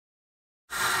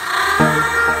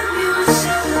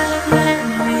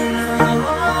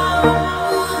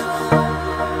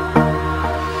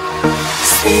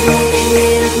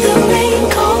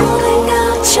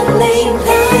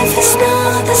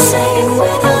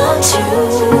without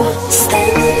you.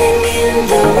 Standing in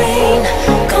the rain,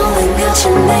 calling out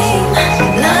your name.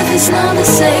 Life is not the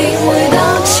same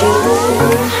without you.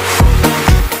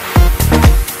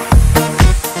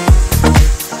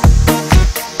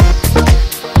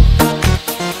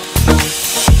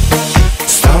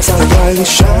 Stars are brightly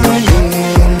shining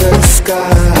in the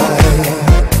sky.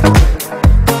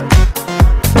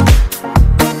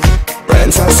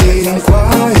 Friends are sitting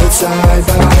quiet side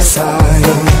by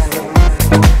side.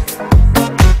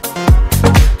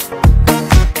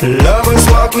 Lovers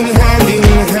walking hand in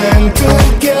hand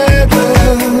together.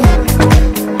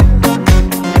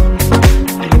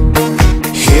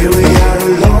 Here we are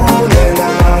alone and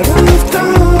out of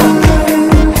time.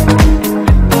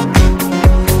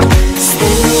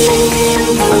 Standing in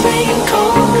the rain,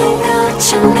 calling out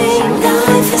your name.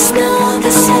 Life is not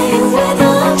the same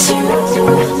without you.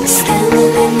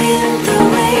 Standing in the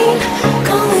rain,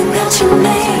 calling out your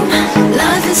name.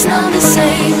 Life is not the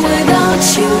same without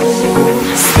you.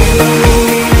 Standing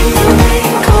in the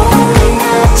rain, calling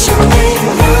out your name.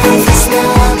 Life is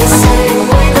not the same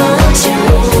without you.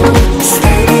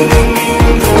 Standing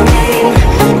in the rain,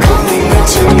 calling out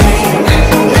your name.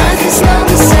 Life is not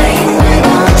the same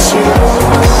without you.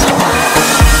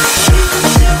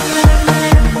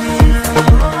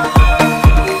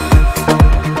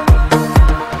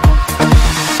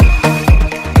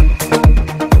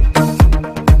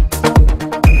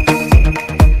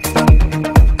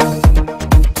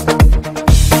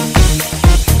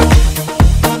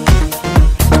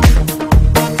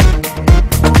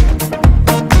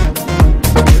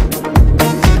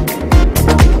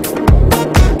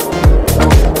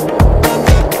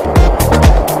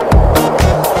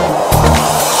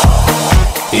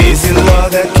 Is it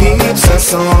love that keeps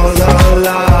us all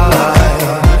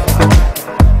alive?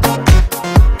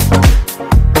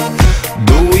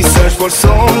 Do we search for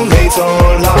soulmates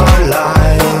all our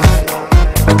life?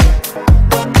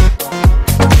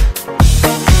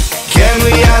 Can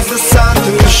we ask the sun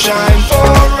to shine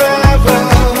for